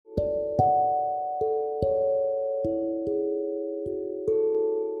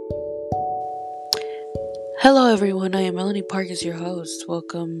Hello, everyone. I am Melanie Parkes, your host.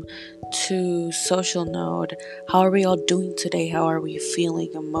 Welcome to Social Node. How are we all doing today? How are we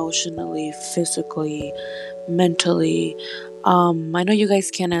feeling emotionally, physically, mentally? I know you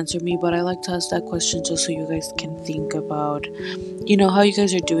guys can't answer me, but I like to ask that question just so you guys can think about how you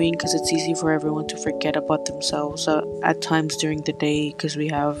guys are doing, because it's easy for everyone to forget about themselves at times during the day because we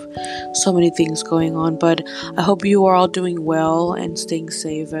have so many things going on. But I hope you are all doing well and staying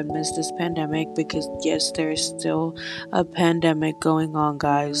safe amidst this pandemic, because yes, there is still a pandemic going on,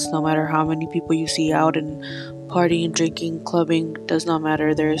 guys. No matter how many people you see out and partying, drinking, clubbing, does not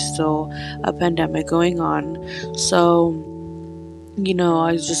matter. There is still a pandemic going on. So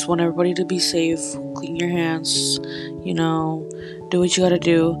I just want everybody to be safe, clean your hands, do what you gotta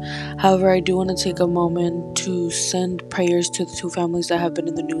do. However, I do want to take a moment to send prayers to the two families that have been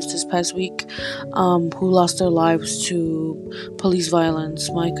in the news this past week, who lost their lives to police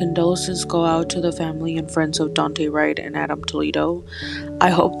violence. My condolences go out to the family and friends of Dante Wright and Adam Toledo. I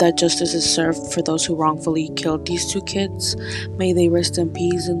hope that justice is served for those who wrongfully killed these two kids. May they rest in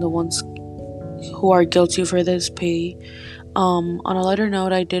peace, and the ones who are guilty for this pay. On a lighter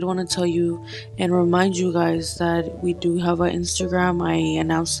note, I did want to tell you and remind you guys that we do have an Instagram. I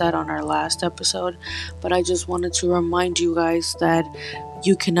announced that on our last episode, but I just wanted to remind you guys that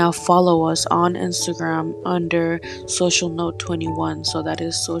you can now follow us on Instagram under Social Note 21. So that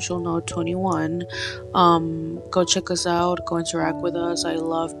is Social Note 21. Go check us out, go interact with us. I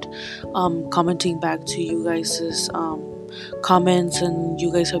loved commenting back to you guys' comments, and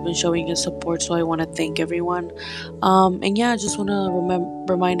you guys have been showing us support, so I want to thank everyone. And yeah, I just want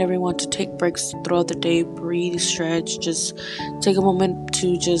to remind everyone to take breaks throughout the day, breathe, stretch, just take a moment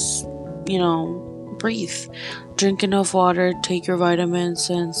to just breathe, drink enough water, take your vitamins,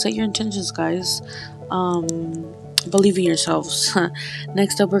 and set your intentions, guys. Believe in yourselves.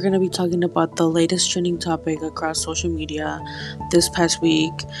 Next up, we're going to be talking about the latest trending topic across social media this past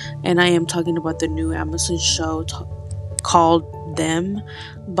week, and I am talking about the new Amazon show called Them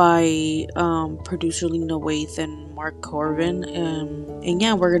by producer Lena Waithe and Mark Corbin. And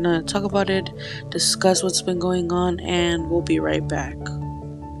yeah, we're gonna talk about it, discuss what's been going on, and we'll be right back.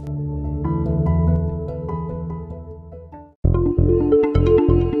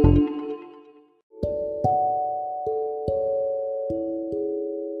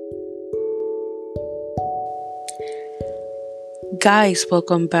 Guys,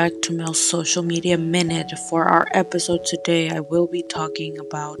 welcome back to Mel's Social Media Minute. For our episode today, I will be talking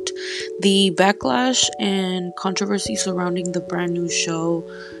about the backlash and controversy surrounding the brand new show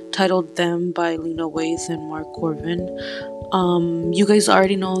titled Them by Lena Waithe and Mark Corbin. You guys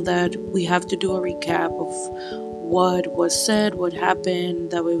already know that we have to do a recap of what was said, what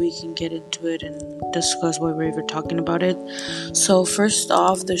happened. That way we can get into it and discuss why we're even talking about it. So first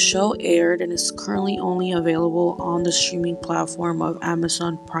off, the show aired and is currently only available on the streaming platform of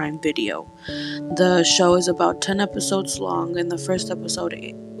Amazon Prime Video. The show is about 10 episodes long, and the first episode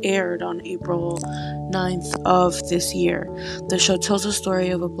aired on April 9th of this year. The show tells the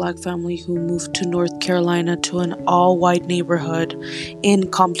story of a black family who moved to North Carolina to an all-white neighborhood in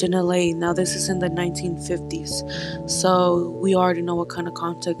Compton, LA. Now, this is in the 1950s, so we already know what kind of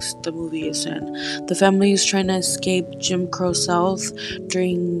context the movie is in. The family is trying to escape Jim Crow South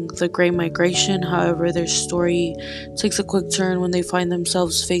during the Great Migration. However, their story takes a quick turn when they find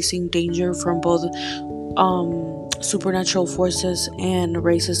themselves facing danger from both supernatural forces and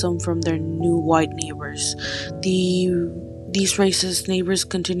racism from their new white neighbors. These racist neighbors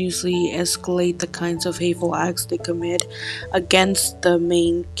continuously escalate the kinds of hateful acts they commit against the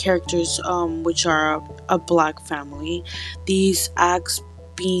main characters, which are a black family. These acts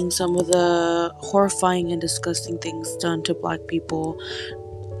being some of the horrifying and disgusting things done to black people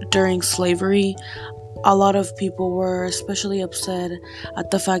during slavery. A lot of people were especially upset at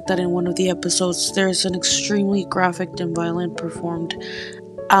the fact that in one of the episodes there is an extremely graphic and violent performed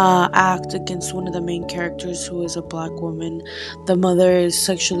act against one of the main characters, who is a black woman. The mother is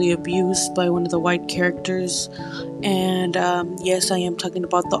sexually abused by one of the white characters, and yes, I am talking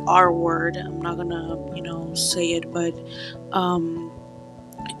about the R word. I'm not gonna say it, but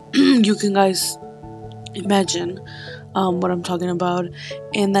you can guys imagine what I'm talking about.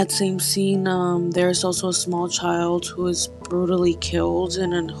 In that same scene, there is also a small child who is brutally killed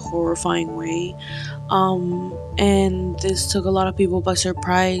in a horrifying way. And this took a lot of people by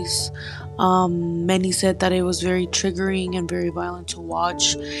surprise. Many said that it was very triggering and very violent to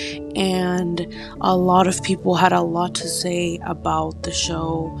watch, and a lot of people had a lot to say about the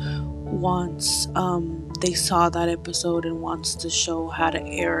show once they saw that episode and once the show had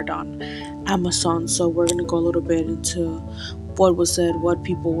aired on Amazon. So we're gonna go a little bit into what was said, what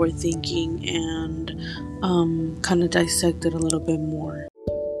people were thinking, and kind of dissect it a little bit more.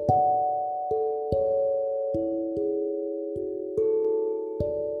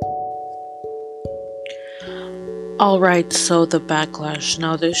 Alright, so the backlash.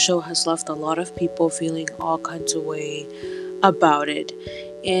 Now, this show has left a lot of people feeling all kinds of way about it.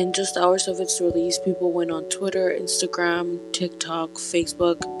 In just hours of its release, people went on Twitter, Instagram, TikTok,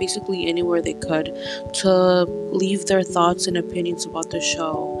 Facebook, basically anywhere they could to leave their thoughts and opinions about the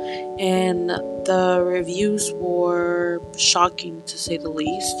show. And the reviews were shocking to say the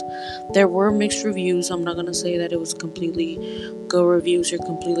least. There were mixed reviews. I'm not gonna say that it was completely good reviews or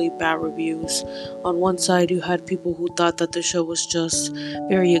completely bad reviews. On one side, you had people who thought that the show was just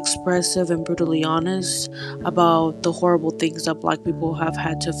very expressive and brutally honest about the horrible things that black people have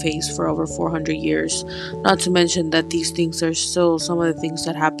had to face for over 400 years. Not to mention that these things are still some of the things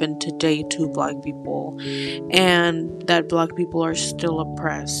that happen today to black people, and that black people are still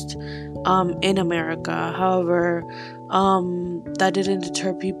oppressed in America. However, that didn't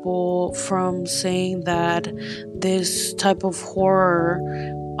deter people from saying that this type of horror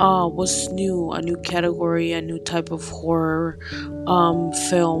was new, a new category, a new type of horror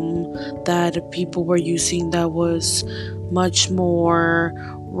film that people were using that was much more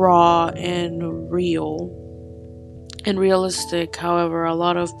raw and real and realistic. However, a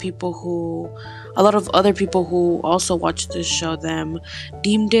lot of other people who also watched this show them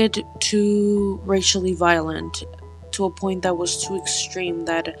deemed it too racially violent, to a point that was too extreme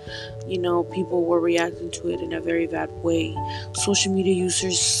that people were reacting to it in a very bad way. Social media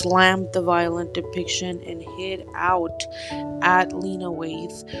users slammed the violent depiction and hit out at Lena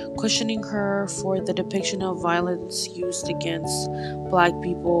Waithe, questioning her for the depiction of violence used against black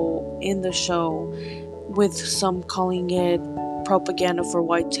people in the show, with some calling it propaganda for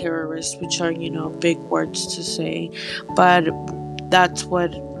white terrorists, which are, big words to say, but that's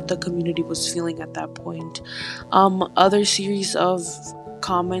what the community was feeling at that point. Other series of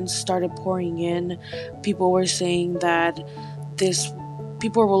comments started pouring in. People were saying that this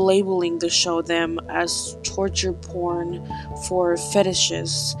people were labeling the show them as torture porn for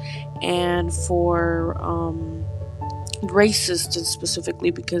fetishists and for racist, and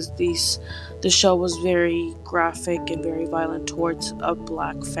specifically because the show was very graphic and very violent towards a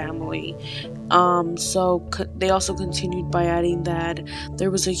black family. They also continued by adding that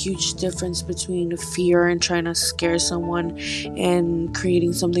there was a huge difference between fear and trying to scare someone and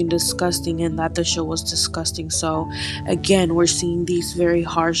creating something disgusting, and that the show was disgusting. So again, we're seeing these very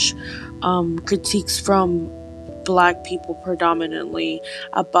harsh critiques from black people predominantly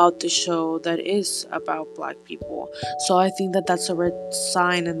about the show that is about black people. So I think that that's a red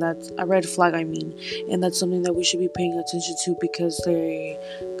sign, and that's a red flag, and that's something that we should be paying attention to, because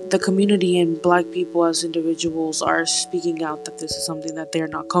the community and black people as individuals are speaking out that this is something that they're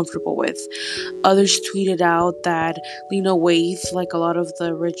not comfortable with. Others tweeted out that Lena Waithe, like a lot of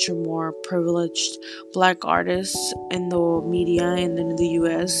the richer, more privileged black artists in the media and in the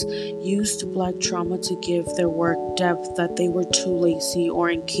US, used black trauma to give their work depth that they were too lazy or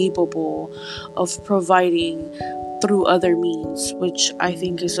incapable of providing through other means, which I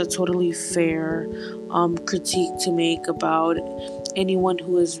think is a totally fair critique to make about anyone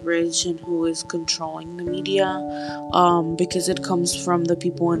who is rich and who is controlling the media, because it comes from the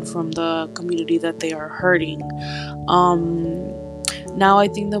people and from the community that they are hurting. Now, I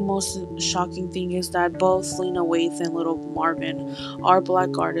think the most shocking thing is that both Lena Waithe and Little Marvin are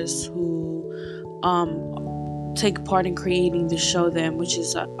black artists who take part in creating the show them, which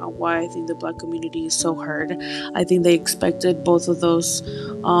is why I think the black community is so hurt. I think they expected both of those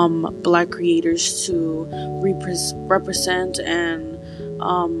black creators to represent and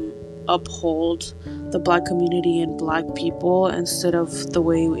uphold the black community and black people instead of the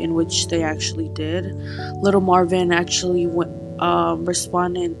way in which they actually did. Little Marvin actually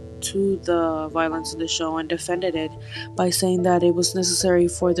responded to the violence in the show and defended it by saying that it was necessary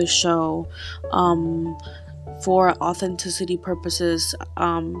for the show, for authenticity purposes,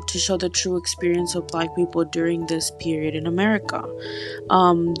 to show the true experience of black people during this period in America.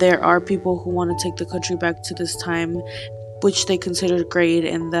 There are people who want to take the country back to this time, which they considered great,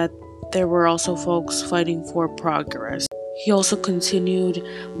 and that there were also folks fighting for progress. He also continued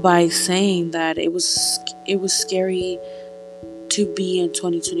by saying that it was scary to be in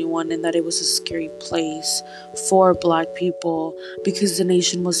 2021, and that it was a scary place for black people because the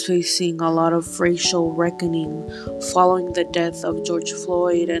nation was facing a lot of racial reckoning following the death of George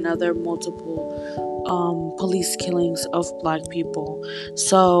Floyd and other multiple police killings of black people.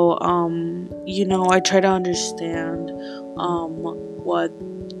 So I try to understand what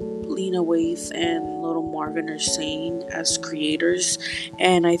Lena Waithe and Little Marvin are saying as creators,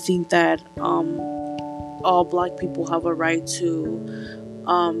 and I think that all Black people have a right to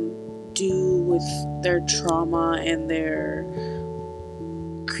do with their trauma and their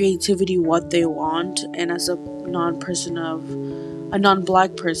creativity what they want. And as a non-Black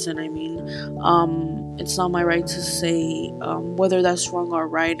person, I mean, it's not my right to say whether that's wrong or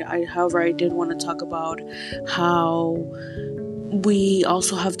right. However, I did want to talk about how we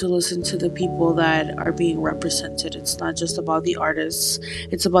also have to listen to the people that are being represented. It's not just about the artists,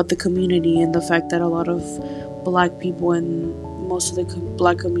 it's about the community, and the fact that a lot of Black people and most of the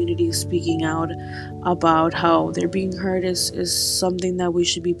Black community is speaking out about how they're being heard is something that we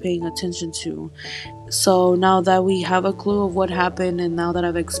should be paying attention to. So now that we have a clue of what happened, and now that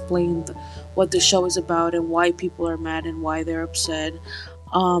I've explained what the show is about and why people are mad and why they're upset,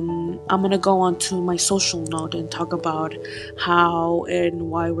 I'm gonna go on to my social note and talk about how and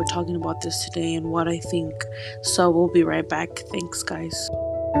why we're talking about this today and what I think. So we'll be right back. Thanks, guys.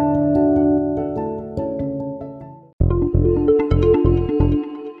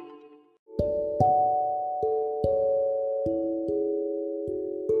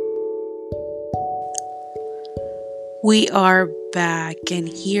 We are back, and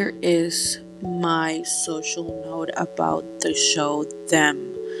here is my social note about the show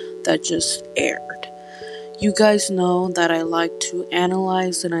Them that just aired. You guys know that I like to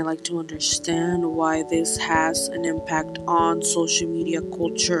analyze and I like to understand why this has an impact on social media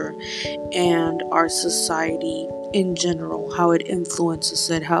culture and our society in general, how it influences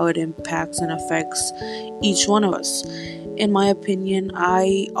it, how it impacts and affects each one of us. In my opinion,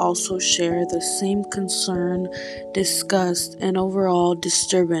 I also share the same concern, disgust, and overall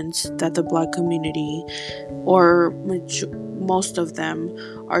disturbance that the Black community, or most of them,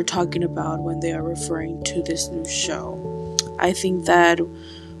 are talking about when they are referring to this new show. I think that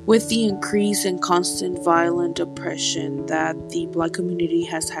with the increase in constant violent oppression that the Black community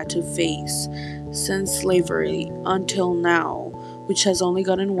has had to face since slavery until now, which has only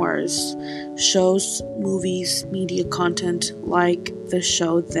gotten worse, shows, movies, media content like the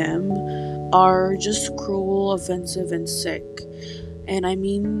show Them are just cruel, offensive, and sick. And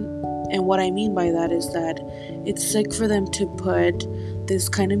what I mean by that is that it's sick for them to put this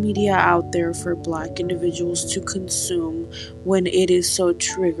kind of media out there for Black individuals to consume when it is so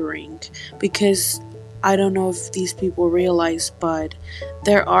triggering. Because I don't know if these people realize, but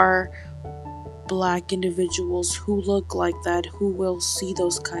there are Black individuals who look like that, who will see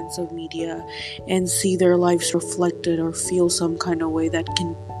those kinds of media and see their lives reflected or feel some kind of way that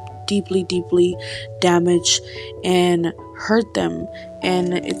can deeply damage and hurt them.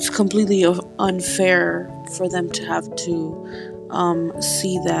 And it's completely unfair for them to have to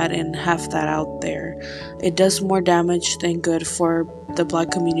see that and have that out there. It does more damage than good for the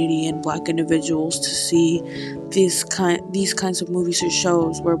Black community and Black individuals to see these kinds of movies or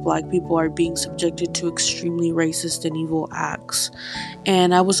shows where Black people are being subjected to extremely racist and evil acts.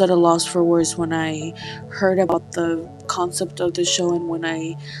 And I was at a loss for words when I heard about the concept of the show and when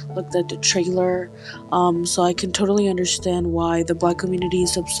I looked at the trailer. So I can totally understand why the Black community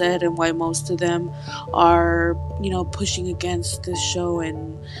is upset and why most of them are, pushing against this show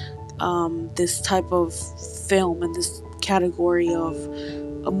and this type of film and this category of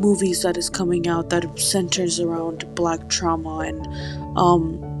movies that is coming out that centers around Black trauma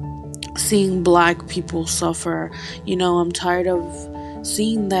and seeing Black people suffer. I'm tired of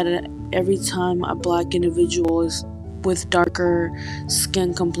seeing that every time a Black individual is with darker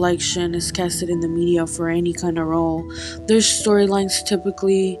skin complexion is casted in the media for any kind of role, their storylines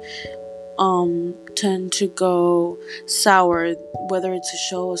typically tend to go sour, whether it's a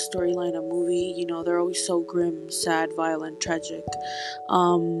show, a storyline, a movie. They're always so grim, sad, violent, tragic.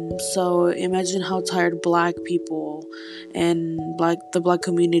 So imagine how tired Black people and the Black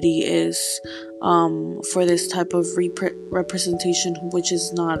community is for this type of representation, which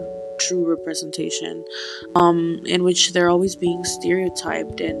is not true representation, in which they're always being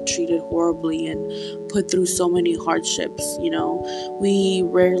stereotyped and treated horribly and put through so many hardships. We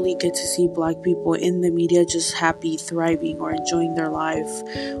rarely get to see Black people in the media just happy, thriving, or enjoying their life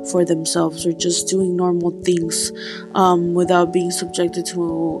for themselves, or just doing normal things without being subjected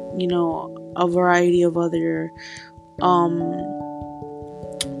to a variety of other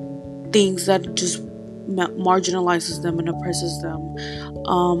things that just marginalizes them and oppresses them.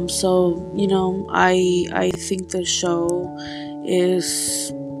 I think the show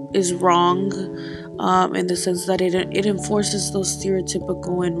is wrong, in the sense that it enforces those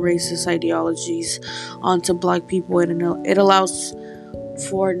stereotypical and racist ideologies onto Black people, and it allows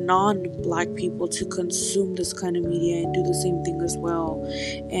for non-black people to consume this kind of media and do the same thing as well.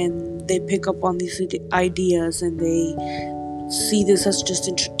 And they pick up on these ideas and they see this as just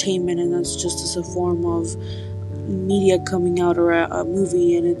entertainment and as just as a form of media coming out, or a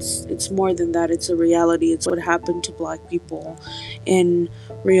movie. And it's more than that. It's a reality. It's what happened to black people in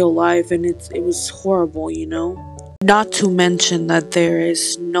real life, and it was horrible, not to mention that there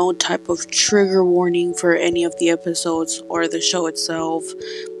is no type of trigger warning for any of the episodes or the show itself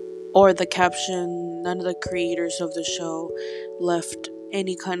or the caption. None of the creators of the show left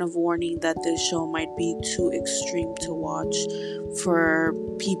any kind of warning that this show might be too extreme to watch for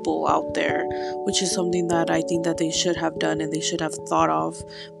people out there, which is something that I think that they should have done and they should have thought of,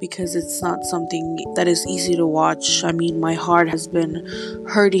 because it's not something that is easy to watch. I mean, my heart has been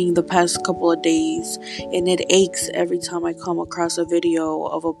hurting the past couple of days, and it aches every time I come across a video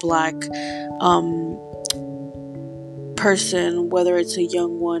of a black person, whether it's a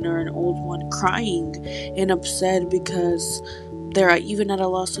young one or an old one, crying and upset because they're even at a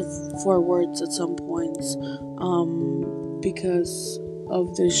loss for words at some points, because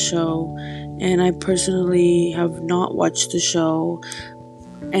of this show. And I personally have not watched the show,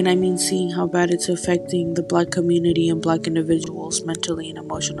 and I mean, seeing how bad it's affecting the black community and black individuals mentally and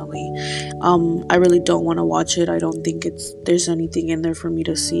emotionally. I really don't want to watch it. I don't think there's anything in there for me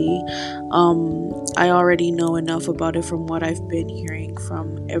to see. I already know enough about it from what I've been hearing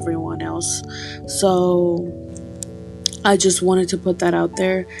from everyone else. So I just wanted to put that out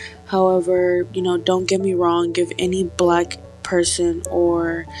there. However, don't get me wrong. If any black person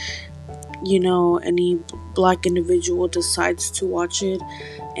or any black individual decides to watch it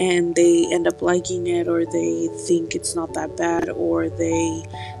and they end up liking it, or they think it's not that bad, or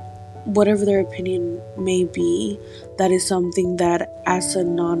whatever their opinion may be, that is something that, as a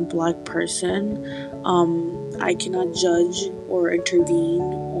non-black person, I cannot judge or intervene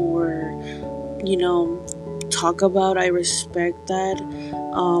or talk about. I respect that.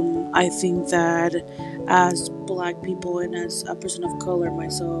 I think that as black people and as a person of color,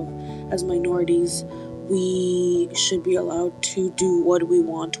 myself, as minorities, we should be allowed to do what we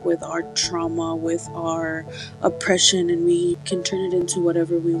want with our trauma, with our oppression, and we can turn it into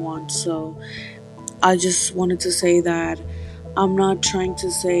whatever we want. So I just wanted to say that I'm not trying to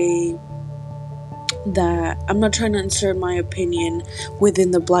insert my opinion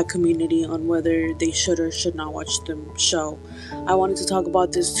within the black community on whether they should or should not watch the show. I wanted to talk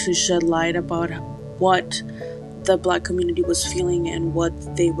about this to shed light about what the black community was feeling and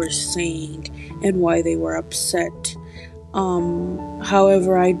what they were saying and why they were upset.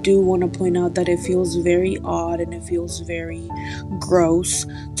 However, I do want to point out that it feels very odd and it feels very gross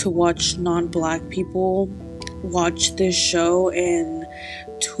to watch non-black people watch this show and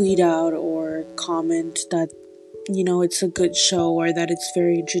tweet out or comment that it's a good show, or that it's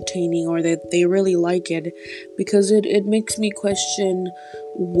very entertaining, or that they really like it, because it makes me question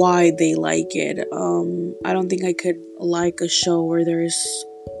why they like it. I don't think I could like a show where there's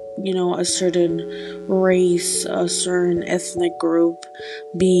a certain race, a certain ethnic group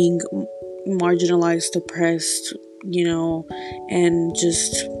being marginalized, oppressed, and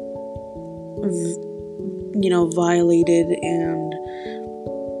just violated and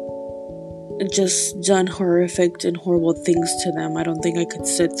just done horrific and horrible things to them. I don't think I could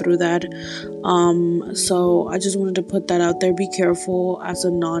sit through that. So I just wanted to put that out there. Be careful as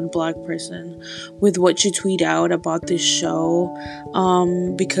a non-black person with what you tweet out about this show,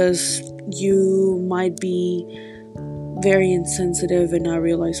 because you might be very insensitive and not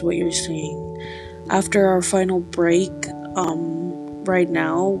realize what you're saying. After our final break, right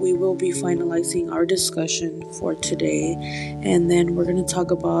now we will be finalizing our discussion for today, and then we're going to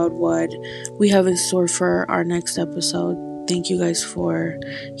talk about what we have in store for our next episode. Thank you guys for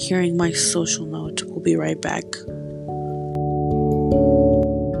hearing my social note. We'll be right back.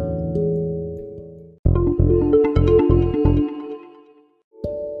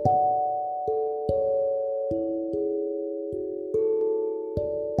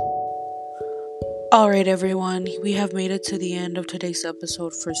 Alright everyone, we have made it to the end of today's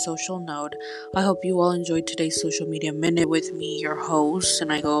episode for Social Note. I hope you all enjoyed today's social media minute with me, your host,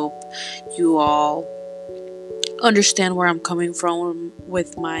 and I hope you all understand where I'm coming from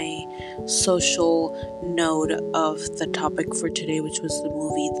with my social note of the topic for today, which was the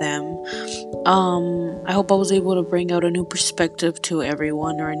movie Them. I hope I was able to bring out a new perspective to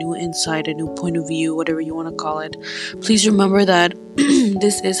everyone, or a new insight, a new point of view, whatever you want to call it. Please remember that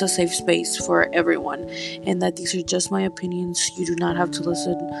this is a safe space for everyone, and that these are just my opinions. You do not have to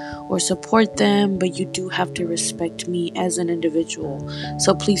listen or support them, but you do have to respect me as an individual.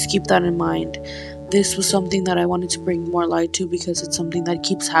 So please keep that in mind. this was something that I wanted to bring more light to because it's something that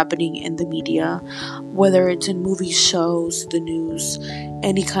keeps happening in the media, whether it's in movies, shows, the news,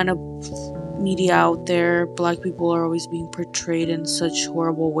 any kind of media out there. Black people are always being portrayed in such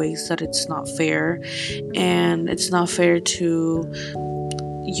horrible ways that it's not fair, and it's not fair to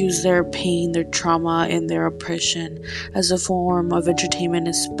use their pain, their trauma, and their oppression as a form of entertainment,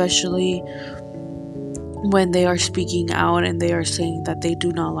 especially when they are speaking out and they are saying that they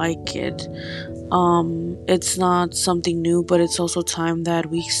do not like it. It's not something new, but it's also time that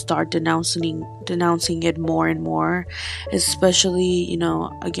we start denouncing it more and more, especially,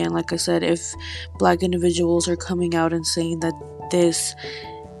 again, like I said, if black individuals are coming out and saying that this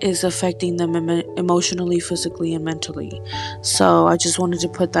is affecting them emotionally, physically, and mentally. So I just wanted to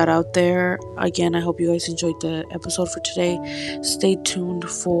put that out there. Again, I hope you guys enjoyed the episode for today. Stay tuned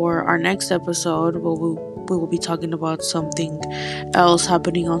for our next episode. We will be talking about something else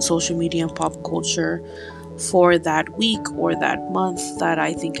happening on social media and pop culture for that week or that month that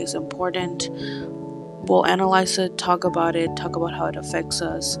I think is important. We'll analyze it, talk about how it affects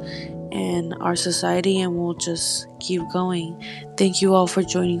us and our society, and we'll just keep going. Thank you all for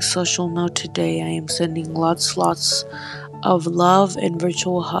joining Social Note today. I am sending lots of love and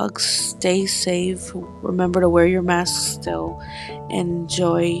virtual hugs. Stay safe. Remember to wear your mask still. And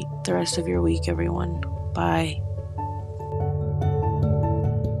enjoy the rest of your week, everyone. Bye.